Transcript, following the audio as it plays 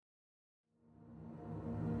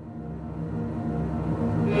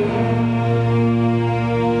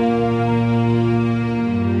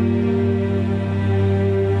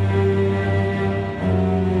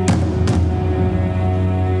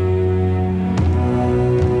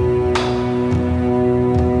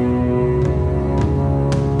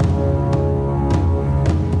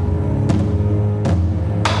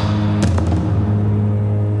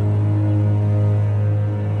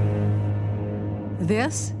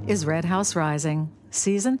is Red House Rising,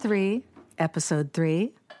 Season 3, Episode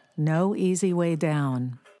 3, No Easy Way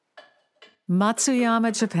Down.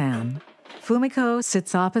 Matsuyama, Japan. Fumiko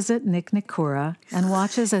sits opposite Nick Nikura and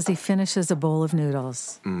watches as he finishes a bowl of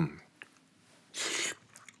noodles.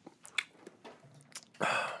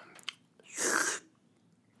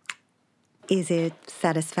 Is it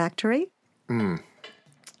satisfactory?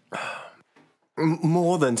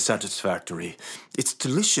 More than satisfactory. It's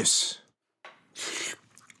delicious.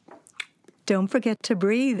 Don't forget to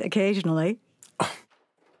breathe occasionally.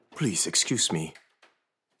 Please, excuse me.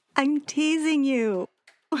 I'm teasing you.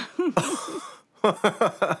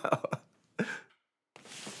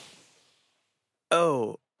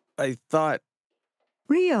 Oh, I thought...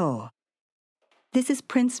 Rio, this is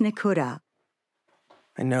Prince Nikura.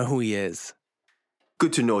 I know who he is.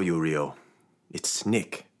 Good to know you, Rio. It's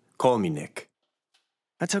Nick. Call me Nick.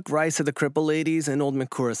 I took Rice to the cripple ladies and old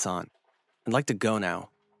Mikura-san. I'd like to go now.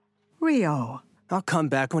 Rio. I'll come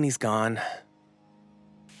back when he's gone.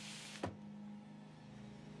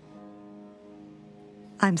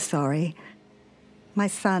 I'm sorry. My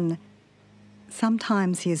son,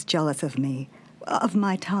 sometimes he is jealous of me, of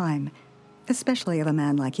my time, especially of a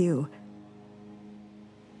man like you.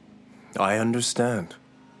 I understand.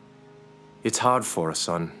 It's hard for a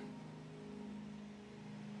son.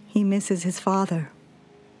 He misses his father.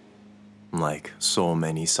 Like so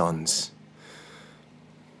many sons.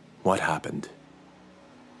 What happened?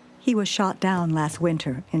 He was shot down last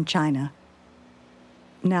winter in China.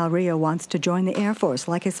 Now Rio wants to join the Air Force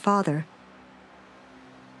like his father.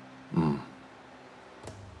 I'm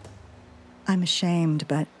ashamed,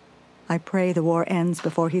 but I pray the war ends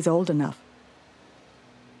before he's old enough.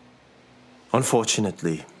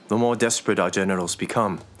 Unfortunately, the more desperate our generals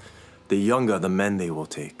become, the younger the men they will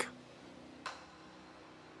take.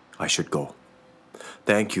 I should go.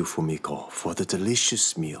 Thank you, Fumiko, for the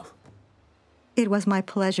delicious meal. It was my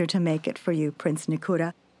pleasure to make it for you, Prince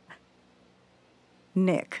Nikura.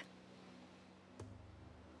 Nick.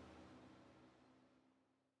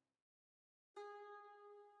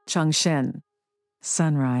 Changshin,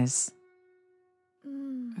 sunrise.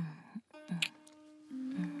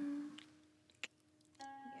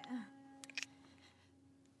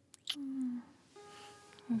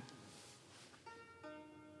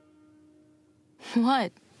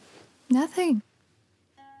 What? Nothing.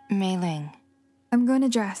 Mei Ling, I'm going to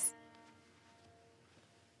dress.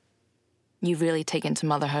 you've really taken to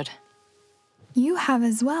motherhood. You have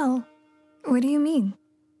as well. What do you mean?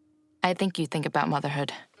 I think you think about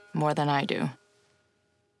motherhood more than I do.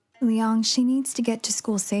 Liang, she needs to get to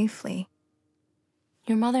school safely.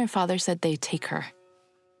 Your mother and father said they'd take her.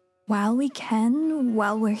 While we can,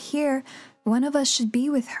 while we're here, one of us should be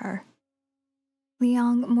with her.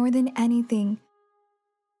 Liang, more than anything,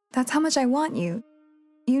 that's how much I want you.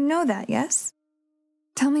 You know that, yes?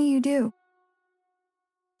 Tell me you do.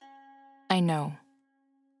 I know.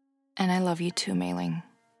 And I love you too, Mei Ling.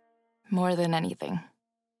 More than anything.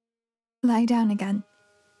 Lie down again.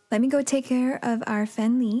 Let me go take care of our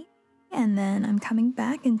Fen Li, and then I'm coming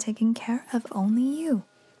back and taking care of only you.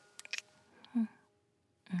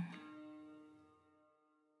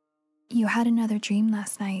 You had another dream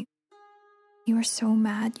last night. You were so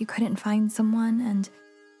mad you couldn't find someone, and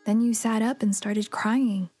then you sat up and started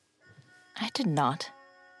crying. I did not.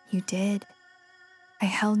 You did. I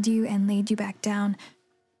held you and laid you back down.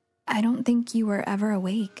 I don't think you were ever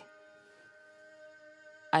awake.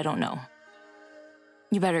 I don't know.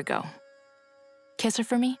 You better go. Kiss her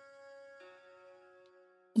for me?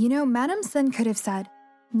 You know, Madame Sun could have said,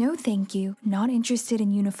 "No thank you, not interested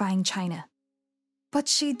in unifying China." But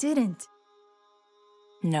she didn't.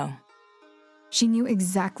 No. She knew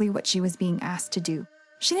exactly what she was being asked to do.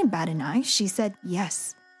 She didn't bat an eye, she said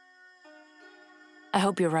yes. I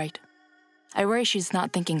hope you're right. I worry she's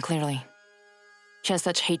not thinking clearly. She has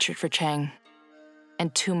such hatred for Chang,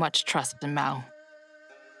 and too much trust in Mao.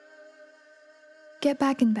 Get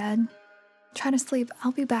back in bed. Try to sleep.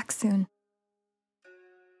 I'll be back soon.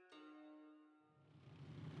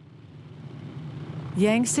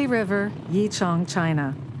 Yangtze River, Yichang,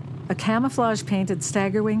 China. A camouflage-painted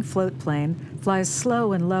staggerwing float plane flies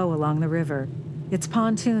slow and low along the river, its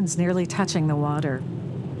pontoons nearly touching the water.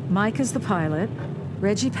 Mike is the pilot,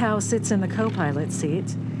 Reggie Powell sits in the co-pilot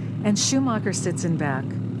seat, and Schumacher sits in back,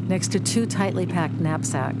 next to two tightly packed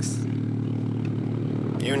knapsacks.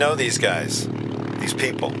 You know these guys, these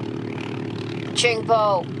people.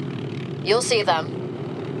 Chingpo, you'll see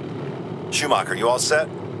them. Schumacher, you all set?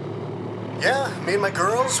 Yeah, me and my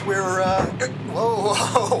girls, we're,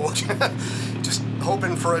 whoa, just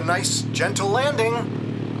hoping for a nice, gentle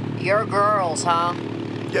landing. Your girls, huh?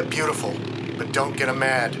 Yeah, beautiful. but don't get 'em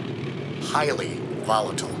mad. Highly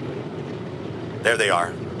volatile. There they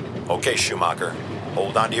are. Okay, Schumacher.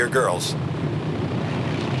 Hold on to your girls.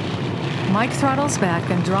 Mike throttles back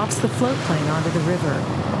and drops the float plane onto the river.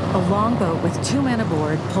 A longboat with 2 men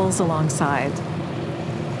aboard pulls alongside.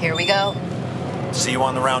 Here we go. See you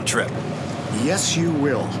on the round trip. Yes, you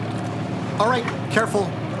will. All right,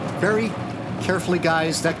 careful. Very carefully,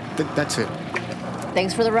 guys. That's it.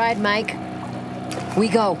 Thanks for the ride, Mike. We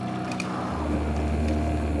go.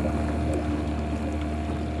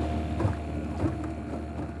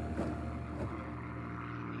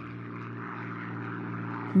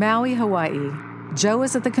 Maui, Hawaii. Joe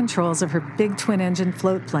is at the controls of her big twin-engine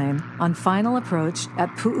float plane on final approach at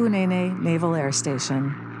Pu'unene Naval Air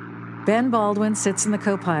Station. Ben Baldwin sits in the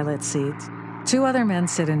co-pilot seat. 2 other men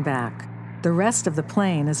sit in back. The rest of the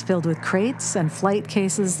plane is filled with crates and flight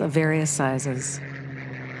cases of various sizes.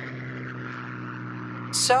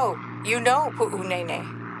 So, you know Pu'unene.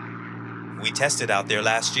 We tested out there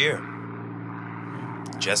last year.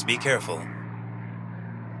 Just be careful.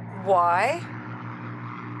 Why?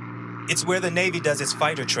 It's where the Navy does its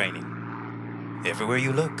fighter training. Everywhere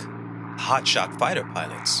you look, hotshot fighter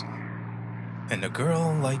pilots. And a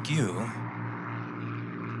girl like you...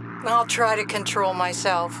 I'll try to control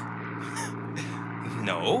myself.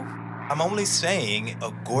 No, I'm only saying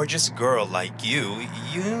a gorgeous girl like you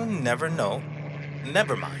never know.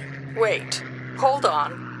 Never mind. Wait, hold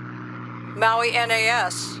on. Maui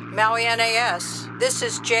NAS. This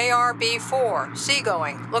is JRB-4,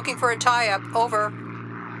 seagoing, looking for a tie-up, over.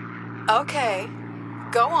 Okay,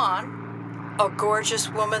 go on. A gorgeous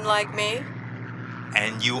woman like me?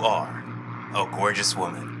 And you are a gorgeous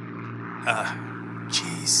woman.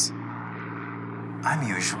 Jeez. I'm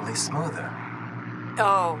usually smoother.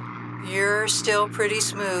 Oh, you're still pretty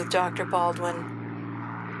smooth, Dr. Baldwin.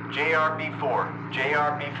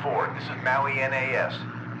 JRB-4, this is Maui NAS.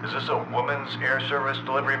 Is this a woman's air service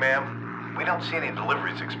delivery, ma'am? We don't see any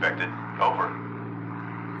deliveries expected. Over.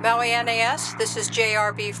 Maui NAS, this is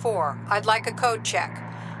JRB-4. I'd like a code check.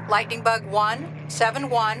 Lightning Bug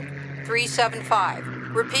 171375.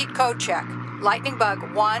 Repeat code check. Lightning Bug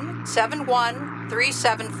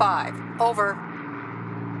 171375. Over.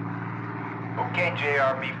 Okay,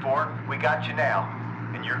 JRB-4, we got you now.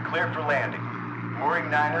 And you're clear for landing. Mooring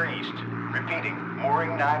Niner East. Repeating,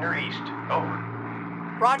 mooring Niner East. Over.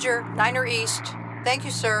 Roger, Niner East. Thank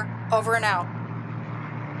you, sir. Over and out.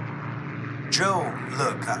 Joe,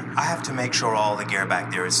 look, I have to make sure all the gear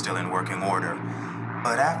back there is still in working order.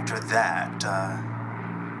 But after that,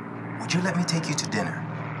 would you let me take you to dinner?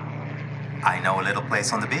 I know a little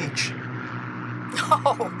place on the beach.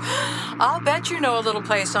 Oh, I'll bet you know a little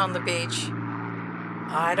place on the beach.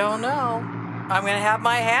 I don't know. I'm going to have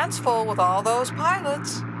my hands full with all those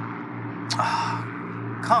pilots.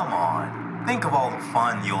 Come on. Think of all the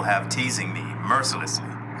fun you'll have teasing me mercilessly.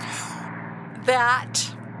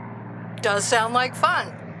 That does sound like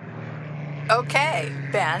fun. Okay,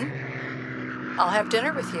 Ben. I'll have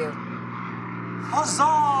dinner with you.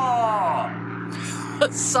 Huzzah!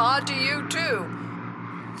 Huzzah to you, too.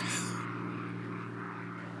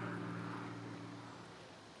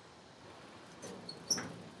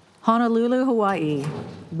 Honolulu, Hawaii.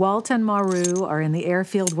 Walt and Maru are in the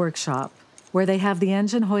airfield workshop, where they have the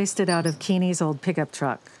engine hoisted out of Keeney's old pickup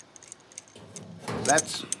truck.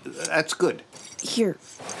 That's good. Here.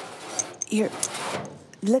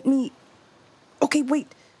 Let me... Okay,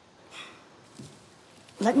 wait.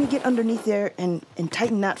 Let me get underneath there and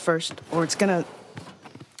tighten that first, or it's gonna...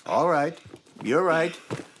 All right. You're right.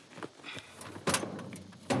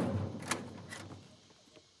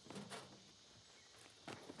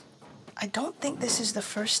 I don't think this is the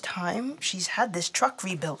first time she's had this truck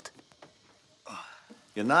rebuilt.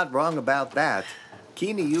 You're not wrong about that.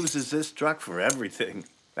 Keeney uses this truck for everything.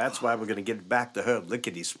 That's why we're going to get it back to her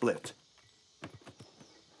lickety-split.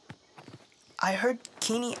 I heard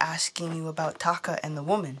Keeney asking you about Taka and the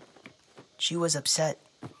woman. She was upset.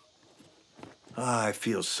 I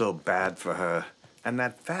feel so bad for her. And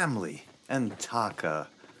that family. And Taka.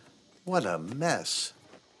 What a mess.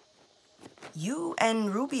 You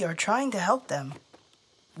and Ruby are trying to help them.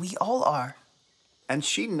 We all are. And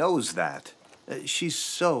she knows that. She's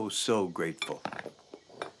so grateful.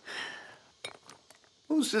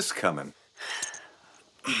 Who's this coming?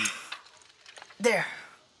 There.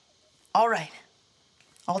 All right.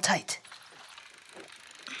 All tight.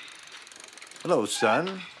 Hello,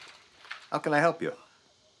 son. How can I help you?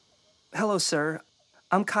 Hello, sir.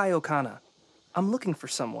 I'm Kai Okana. I'm looking for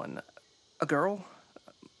someone. A girl?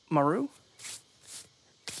 Maru?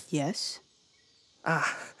 Yes?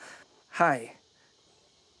 Hi.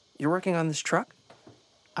 You're working on this truck?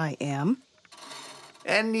 I am.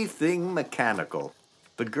 Anything mechanical.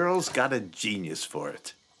 The girl's got a genius for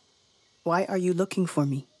it. Why are you looking for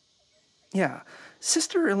me? Yeah,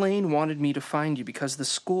 Sister Elaine wanted me to find you because the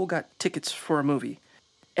school got tickets for a movie.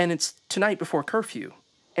 And it's tonight before curfew.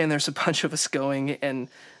 And there's a bunch of us going, and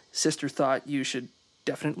Sister thought you should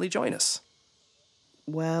definitely join us.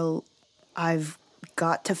 Well, I've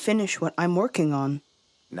got to finish what I'm working on.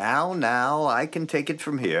 Now, I can take it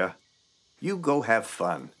from here. You go have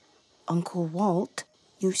fun. Uncle Walt,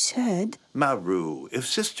 you said... Maru, if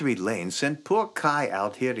Sister Elaine sent poor Kai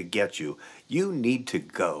out here to get you, you need to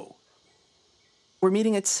go. We're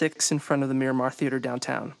meeting at 6 in front of the Miramar Theater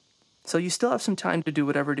downtown. So you still have some time to do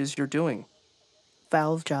whatever it is you're doing.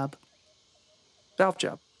 Valve job. Valve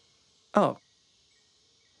job. Oh.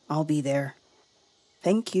 I'll be there.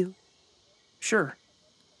 Thank you. Sure.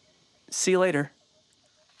 See you later.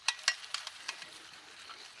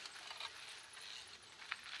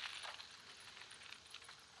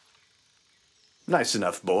 Nice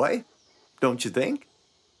enough boy, don't you think?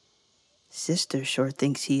 Sister sure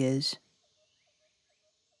thinks he is.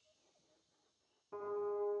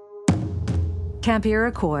 Camp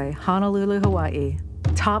Iroquois, Honolulu, Hawaii.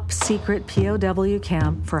 Top secret POW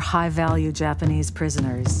camp for high-value Japanese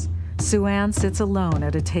prisoners. Sue-Ann sits alone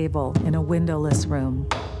at a table in a windowless room.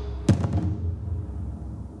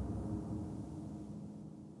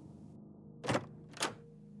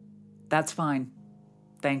 That's fine.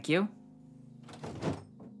 Thank you.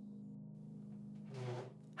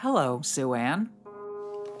 Hello, Sue-Ann.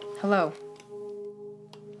 Hello.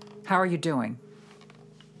 How are you doing?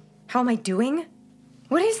 How am I doing?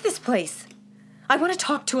 What is this place? I want to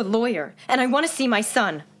talk to a lawyer, and I want to see my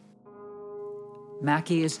son.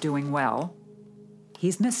 Mackie is doing well.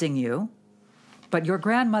 He's missing you, but your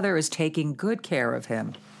grandmother is taking good care of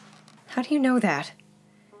him. How do you know that?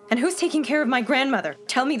 And who's taking care of my grandmother?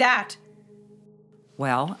 Tell me that.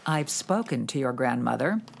 Well, I've spoken to your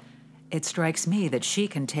grandmother. It strikes me that she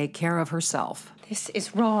can take care of herself. This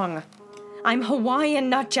is wrong. I'm Hawaiian,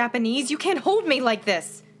 not Japanese. You can't hold me like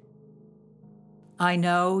this. I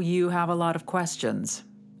know you have a lot of questions,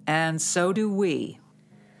 and so do we.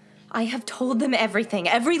 I have told them everything,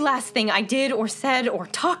 every last thing I did or said, or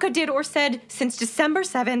Taka did or said, since December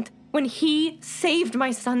 7th, when he saved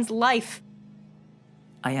my son's life.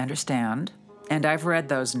 I understand, and I've read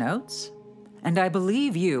those notes, and I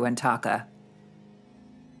believe you and Taka.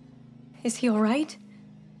 Is he all right?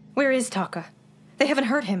 Where is Taka? They haven't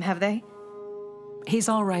hurt him, have they? He's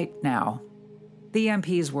all right now. The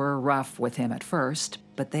MPs were rough with him at first,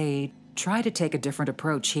 but they try to take a different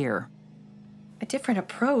approach here. A different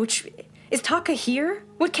approach? Is Taka here?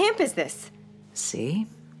 What camp is this? See?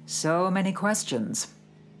 So many questions.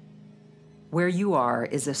 Where you are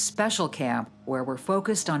is a special camp where we're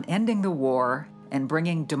focused on ending the war and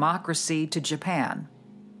bringing democracy to Japan.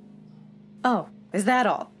 Oh, is that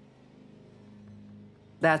all?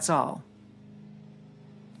 That's all.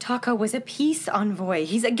 Taka was a peace envoy.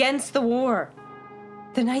 He's against the war.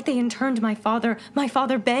 The night they interned my father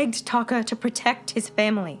begged Taka to protect his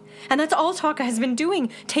family. And that's all Taka has been doing,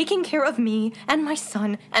 taking care of me and my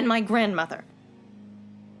son and my grandmother.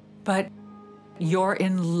 But you're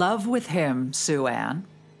in love with him, Sue-Ann.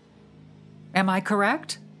 Am I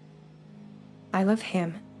correct? I love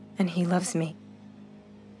him, and he loves me.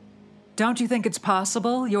 Don't you think it's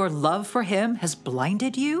possible your love for him has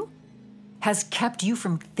blinded you? Has kept you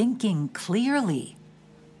from thinking clearly?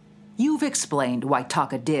 You've explained why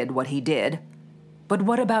Taka did what he did. But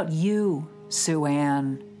what about you,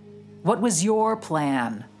 Sue-Ann? What was your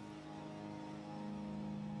plan?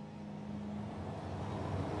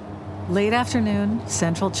 Late afternoon,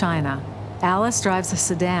 central China. Alice drives a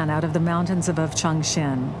sedan out of the mountains above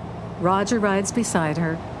Changshin. Roger rides beside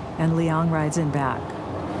her, and Liang rides in back.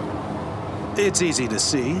 It's easy to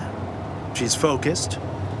see. She's focused.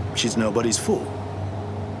 She's nobody's fool.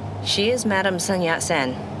 She is Madame Sun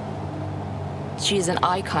Yat-sen. She is an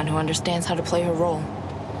icon who understands how to play her role,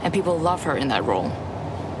 and people love her in that role.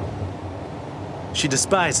 She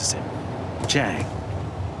despises him. Chang.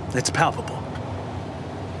 It's palpable.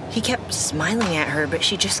 He kept smiling at her, but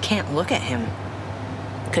she just can't look at him.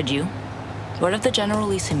 Could you? What if the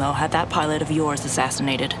Generalissimo had that pilot of yours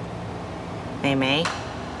assassinated? May.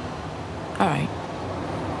 All right.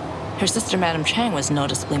 Her sister, Madame Chang, was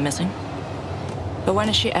noticeably missing. But when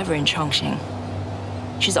is she ever in Chongqing?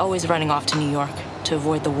 She's always running off to New York to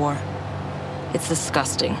avoid the war. It's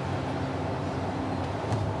disgusting.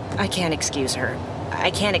 I can't excuse her.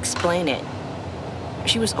 I can't explain it.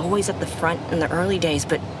 She was always at the front in the early days,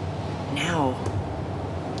 but now...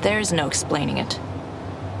 There's no explaining it.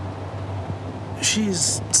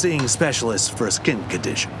 She's seeing specialists for a skin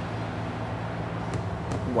condition.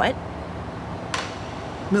 What?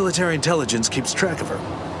 Military intelligence keeps track of her.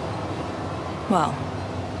 Well,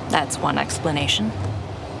 that's one explanation.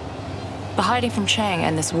 But hiding from Chang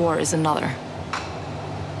and this war is another.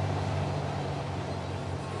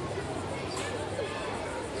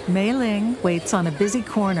 Mei Ling waits on a busy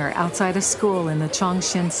corner outside a school in the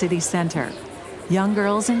Chongqing city center. Young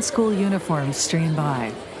girls in school uniforms stream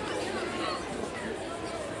by.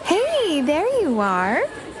 Hey, there you are.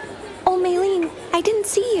 Oh, Mei Ling, I didn't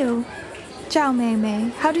see you. Zhao Mei Mei,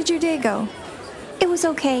 how did your day go? It was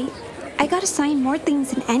okay. I got assigned more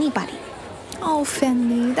things than anybody. Oh,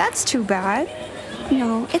 Finley, that's too bad.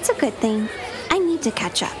 No, it's a good thing. I need to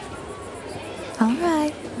catch up. All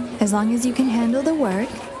right. As long as you can handle the work.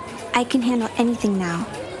 I can handle anything now.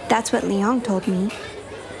 That's what Liang told me.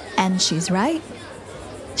 And she's right.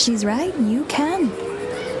 She's right, you can.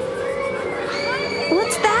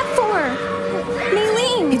 What's that for? Mei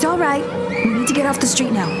Ling! It's all right. We need to get off the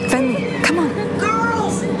street now. Finley, come on.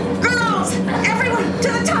 Girls! Girls! Everyone,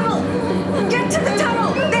 to the tunnel! Get to the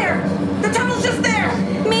tunnel! There! The tunnel's just there!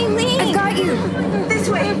 Mei Ling! I got you! This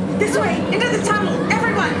way! Into the tunnel!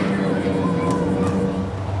 Everyone!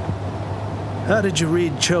 How did you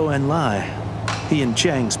read Zhou Enlai? He and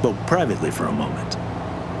Chang spoke privately for a moment.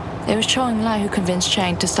 It was Zhou Enlai who convinced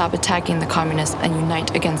Chang to stop attacking the communists and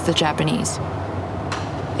unite against the Japanese.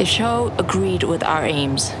 If Zhou agreed with our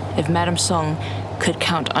aims, if Madame Song could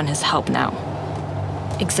count on his help now.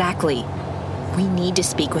 Exactly. We need to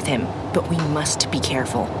speak with him, but we must be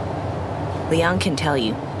careful. Liang can tell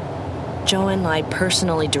you. Zhou Enlai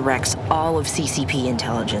personally directs all of CCP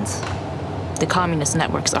intelligence. The communist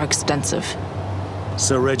networks are extensive.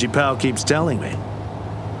 So Reggie Powell keeps telling me.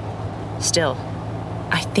 Still,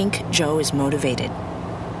 I think Zhou is motivated.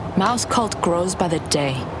 Mao's cult grows by the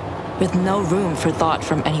day, with no room for thought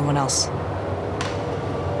from anyone else.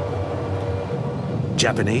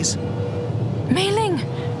 Japanese? Mei Ling!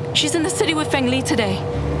 She's in the city with Feng Li today.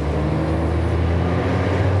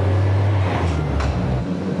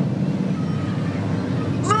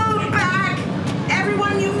 Move back!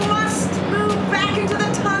 Everyone, you must move back into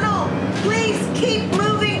the tunnel! Please keep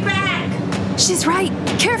moving back! She's right.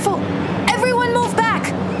 Careful. Everyone move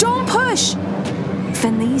back. Don't push.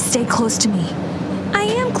 Finley, stay close to me. I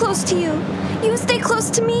am close to you. You stay close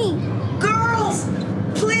to me. Girls!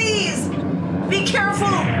 Please! Be careful!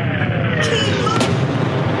 Keep moving!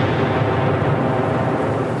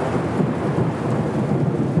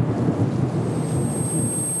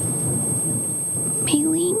 Mei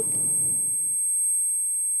Ling?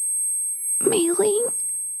 Mei Ling?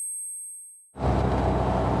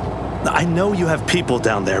 I know you have people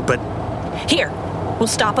down there, but... Here! We'll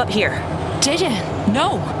stop up here. Jian,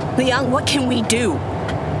 no! Liang, what can we do?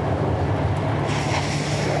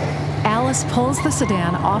 Alice pulls the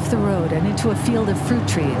sedan off the road and into a field of fruit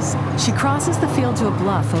trees. She crosses the field to a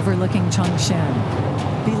bluff overlooking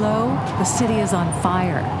Chongqing. Below, the city is on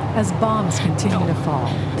fire as bombs continue to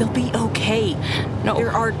fall. They'll be okay. No.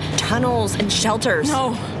 There are tunnels and shelters.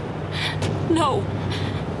 No. No.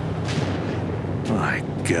 My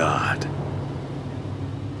God.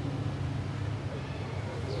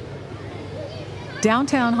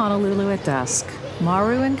 Downtown Honolulu at dusk,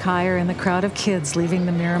 Maru and Kai are in the crowd of kids leaving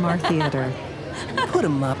the Miramar Theater. Put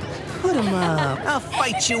him up. Put him up. I'll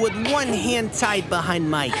fight you with one hand tied behind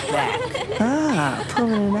my back.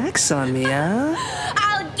 Pulling an axe on me, huh?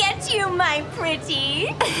 I'll get you, my pretty.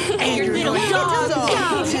 And your little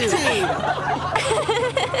dog, too.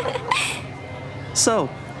 So,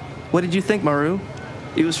 what did you think, Maru?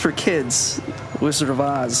 It was for kids, Wizard of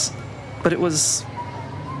Oz. But it was,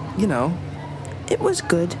 It was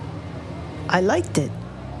good. I liked it.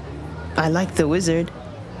 I liked the wizard.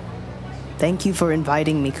 Thank you for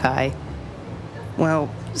inviting me, Kai. Well,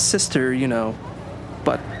 sister,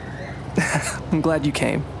 but I'm glad you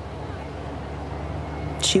came.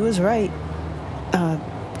 She was right.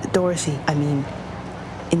 Dorothy,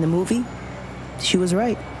 in the movie, she was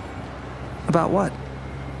right. About what?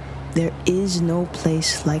 There is no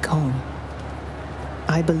place like home.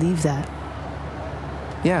 I believe that.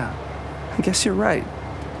 Yeah, I guess you're right.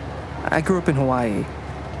 I grew up in Hawaii.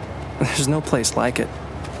 There's no place like it.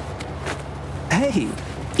 Hey,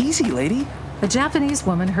 easy, lady. A Japanese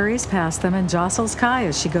woman hurries past them and jostles Kai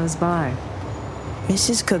as she goes by.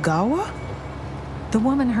 Mrs. Kagawa? The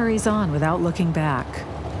woman hurries on without looking back.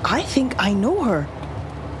 I think I know her.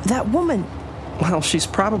 That woman. Well, she's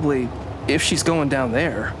probably, if she's going down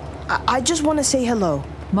there. I just want to say hello.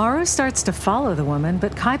 Maru starts to follow the woman,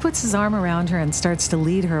 but Kai puts his arm around her and starts to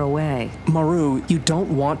lead her away. Maru, you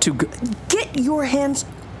don't want to go... Get your hands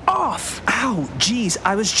off! Ow, geez,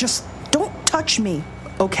 I was just... Don't touch me.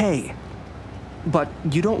 Okay. But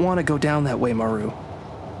you don't want to go down that way, Maru.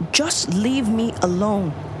 Just leave me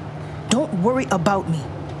alone. Don't worry about me.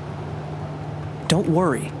 Don't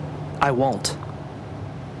worry. I won't.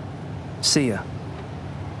 See ya.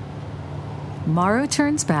 Maru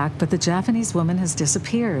turns back, but the Japanese woman has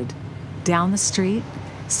disappeared. Down the street,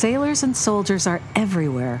 sailors and soldiers are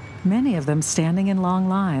everywhere, many of them standing in long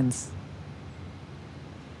lines.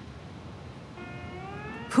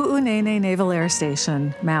 Pu'unene Naval Air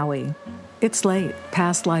Station, Maui. It's late,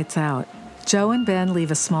 past lights out. Joe and Ben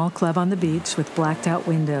leave a small club on the beach with blacked-out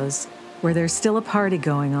windows, where there's still a party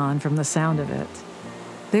going on from the sound of it.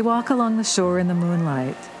 They walk along the shore in the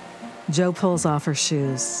moonlight. Joe pulls off her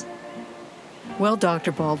shoes. Well,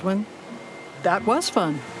 Dr. Baldwin, that was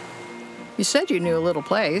fun. You said you knew a little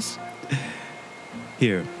place.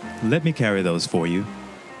 Here, let me carry those for you.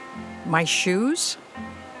 My shoes?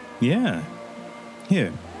 Yeah.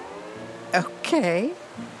 Here. Okay,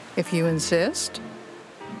 if you insist.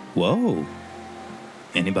 Whoa.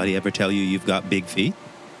 Anybody ever tell you you've got big feet?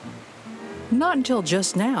 Not until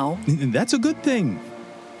just now. That's a good thing.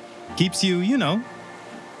 Keeps you,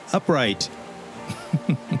 upright.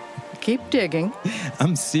 Keep digging.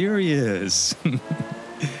 I'm serious.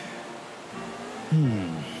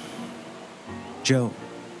 Joe,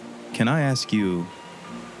 can I ask you,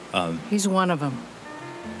 He's one of them.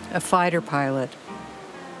 A fighter pilot.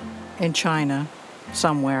 In China,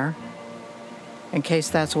 somewhere. In case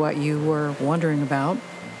that's what you were wondering about.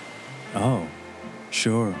 Oh,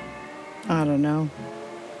 sure. I don't know.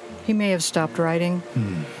 He may have stopped writing.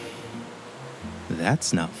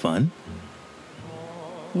 That's not fun.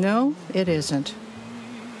 No, it isn't.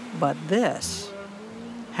 But this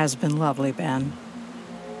has been lovely, Ben.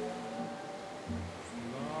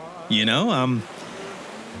 I'm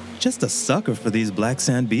just a sucker for these black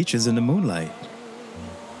sand beaches in the moonlight.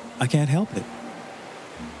 I can't help it.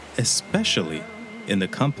 Especially in the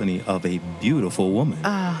company of a beautiful woman.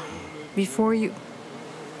 Before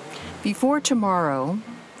tomorrow,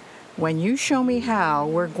 when you show me how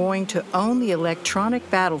we're going to own the electronic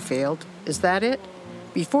battlefield, is that it?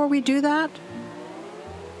 Before we do that,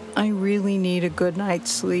 I really need a good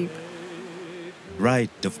night's sleep.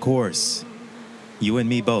 Right, of course. You and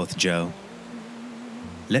me both, Joe.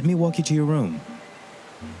 Let me walk you to your room.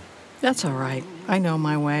 That's all right. I know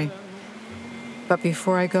my way. But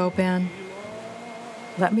before I go, Ben,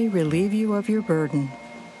 let me relieve you of your burden.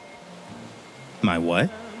 My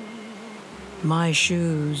what? My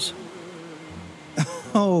shoes.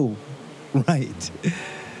 Oh, right.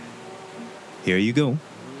 Here you go.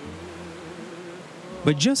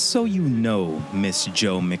 But just so you know, Miss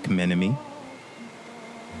Joe McMenemy,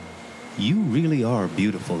 you really are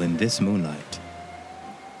beautiful in this moonlight.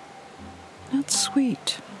 That's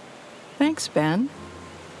sweet. Thanks, Ben.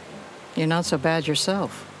 You're not so bad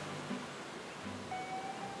yourself.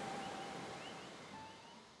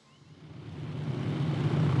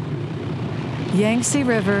 Yangtze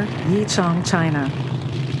River, Yichang, China.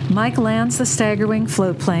 Mike lands the Staggerwing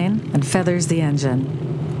float plane and feathers the engine.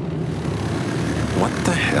 What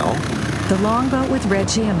the hell? The longboat with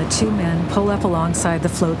Reggie and the two men pull up alongside the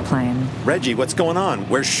float plane. Reggie, what's going on?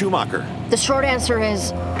 Where's Schumacher? The short answer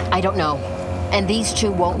is, I don't know. And these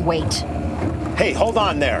two won't wait. Hey, hold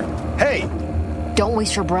on there. Hey! Don't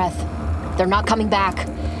waste your breath. They're not coming back.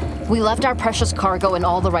 We left our precious cargo in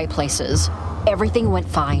all the right places. Everything went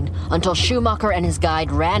fine until Schumacher and his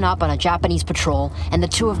guide ran up on a Japanese patrol and the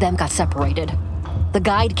two of them got separated. The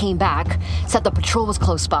guide came back, said the patrol was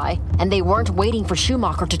close by, and they weren't waiting for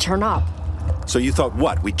Schumacher to turn up. So you thought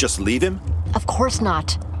what? We'd just leave him? Of course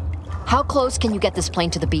not. How close can you get this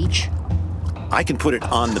plane to the beach? I can put it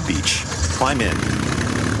on the beach. Climb in.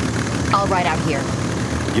 I'll ride out here.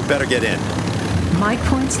 You better get in. Mike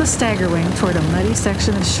points the Staggerwing toward a muddy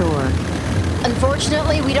section of shore.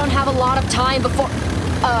 Unfortunately, we don't have a lot of time before...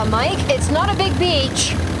 Mike, it's not a big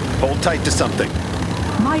beach. Hold tight to something.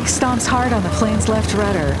 Mike stomps hard on the plane's left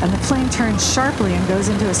rudder, and the plane turns sharply and goes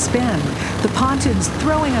into a spin, the pontoons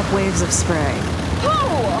throwing up waves of spray.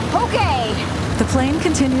 Oh, okay. The plane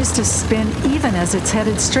continues to spin even as it's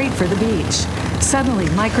headed straight for the beach. Suddenly,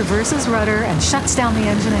 Mike reverses rudder and shuts down the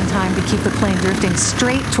engine in time to keep the plane drifting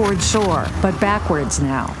straight toward shore, but backwards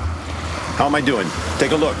now. How am I doing?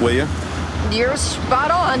 Take a look, will you? You're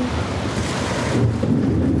spot on.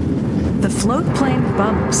 The float plane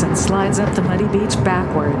bumps and slides up the muddy beach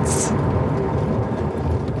backwards.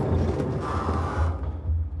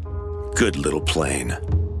 Good little plane.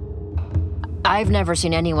 I've never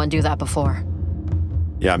seen anyone do that before.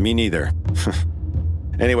 Yeah, me neither.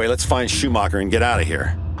 Anyway, let's find Schumacher and get out of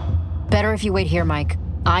here. Better if you wait here, Mike.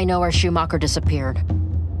 I know where Schumacher disappeared.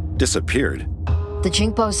 Disappeared? The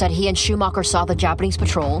Jinpo said he and Schumacher saw the Japanese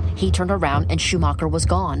patrol, he turned around, and Schumacher was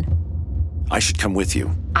gone. I should come with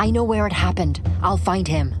you. I know where it happened. I'll find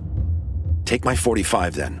him. Take my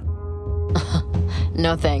 45 then.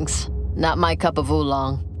 No thanks. Not my cup of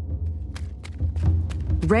oolong.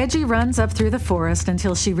 Reggie runs up through the forest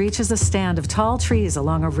until she reaches a stand of tall trees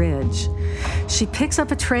along a ridge. She picks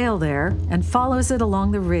up a trail there and follows it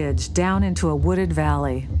along the ridge down into a wooded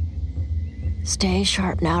valley. Stay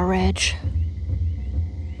sharp now, Reg.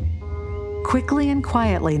 Quickly and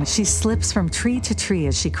quietly, she slips from tree to tree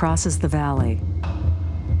as she crosses the valley.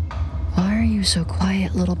 Why are you so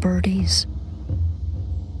quiet, little birdies?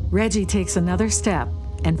 Reggie takes another step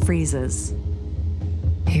and freezes.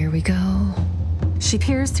 Here we go. She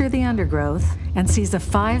peers through the undergrowth and sees a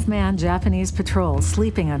 5-man Japanese patrol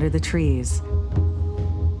sleeping under the trees.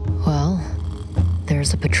 Well,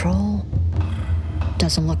 there's a patrol.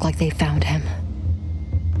 Doesn't look like they found him.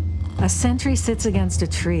 A sentry sits against a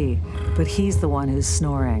tree, but he's the one who's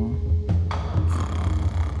snoring.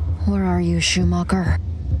 Where are you, Schumacher?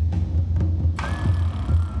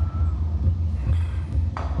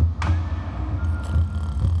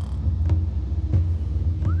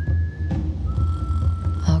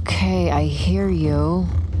 Okay, I hear you,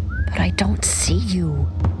 but I don't see you.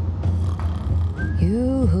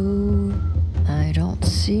 Yoo-hoo, I don't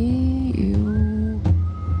see you.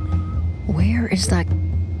 Where is that?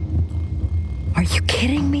 Are you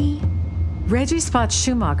kidding me? Reggie spots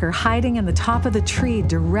Schumacher hiding in the top of the tree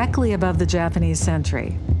directly above the Japanese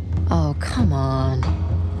sentry. Oh, come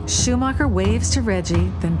on. Schumacher waves to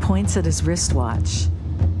Reggie, then points at his wristwatch.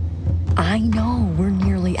 I know we're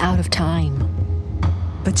nearly out of time.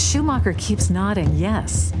 But Schumacher keeps nodding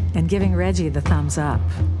yes and giving Reggie the thumbs up.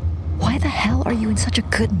 Why the hell are you in such a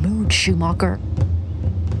good mood, Schumacher?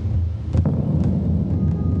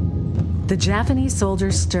 The Japanese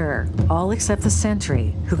soldiers stir, all except the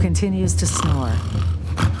sentry, who continues to snore.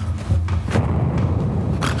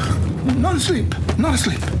 Not asleep, not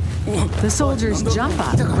asleep. The soldiers jump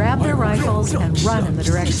up, grab their rifles, and run in the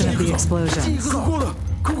direction of the explosions.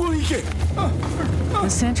 The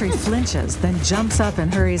sentry flinches, then jumps up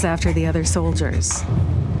and hurries after the other soldiers.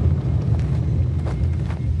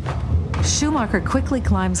 Schumacher quickly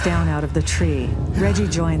climbs down out of the tree. Reggie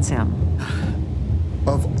joins him.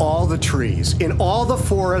 Of all the trees, in all the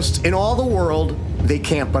forests, in all the world, they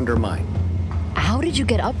camp under mine. How did you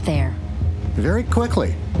get up there? Very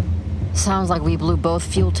quickly. Sounds like we blew both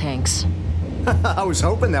fuel tanks. I was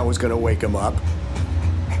hoping that was going to wake them up.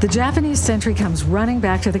 The Japanese sentry comes running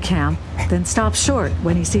back to the camp, then stops short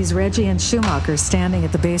when he sees Reggie and Schumacher standing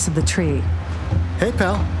at the base of the tree. Hey,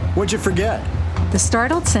 pal, what'd you forget? The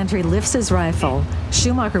startled sentry lifts his rifle.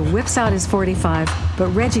 Schumacher whips out his 45, but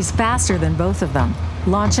Reggie's faster than both of them,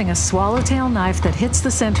 launching a swallowtail knife that hits the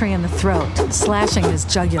sentry in the throat, slashing his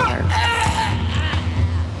jugular.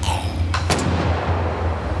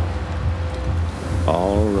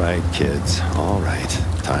 All right, kids. All right.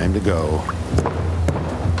 Time to go.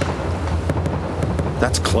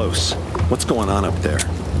 That's close. What's going on up there?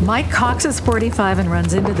 Mike cocks his 45 and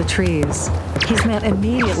runs into the trees. He's met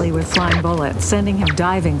immediately with flying bullets, sending him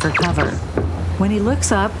diving for cover. When he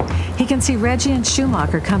looks up, he can see Reggie and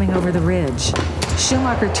Schumacher coming over the ridge.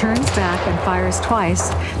 Schumacher turns back and fires twice,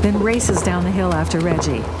 then races down the hill after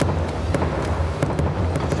Reggie.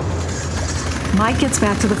 Mike gets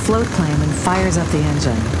back to the float plane and fires up the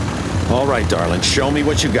engine. All right, darling, show me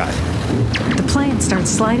what you got. The plane starts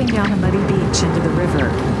sliding down a muddy beach into the river.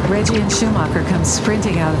 Reggie and Schumacher come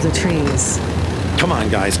sprinting out of the trees. Come on,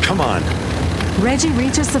 guys, come on. Reggie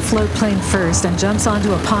reaches the float plane first and jumps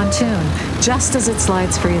onto a pontoon just as it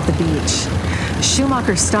slides free at the beach.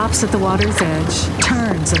 Schumacher stops at the water's edge,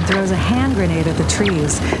 turns and throws a hand grenade at the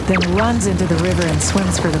trees, then runs into the river and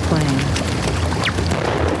swims for the plane.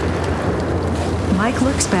 Mike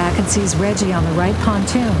looks back and sees Reggie on the right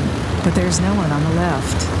pontoon, but there's no one on the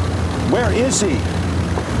left. Where is he?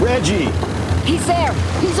 Reggie! He's there!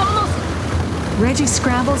 He's almost... Reggie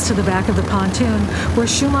scrambles to the back of the pontoon, where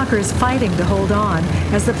Schumacher is fighting to hold on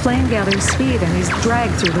as the plane gathers speed and he's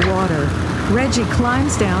dragged through the water. Reggie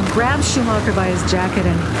climbs down, grabs Schumacher by his jacket,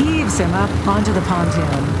 and heaves him up onto the pontoon.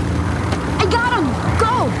 I got him!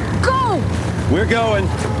 Go! Go! We're going.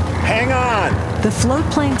 Hang on! The float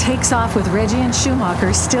plane takes off with Reggie and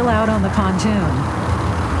Schumacher still out on the pontoon.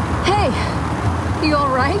 Hey! You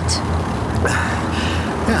all right?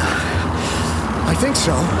 Yeah, I think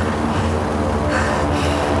so.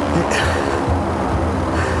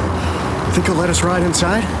 Think he'll let us ride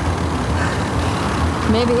inside?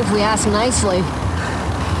 Maybe if we ask nicely.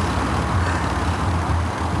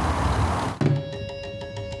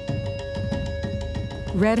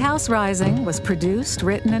 Red House Rising was produced,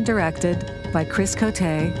 written, and directed by Chris Cote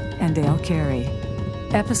and Dale Carey.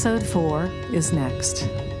 Episode 4 is next.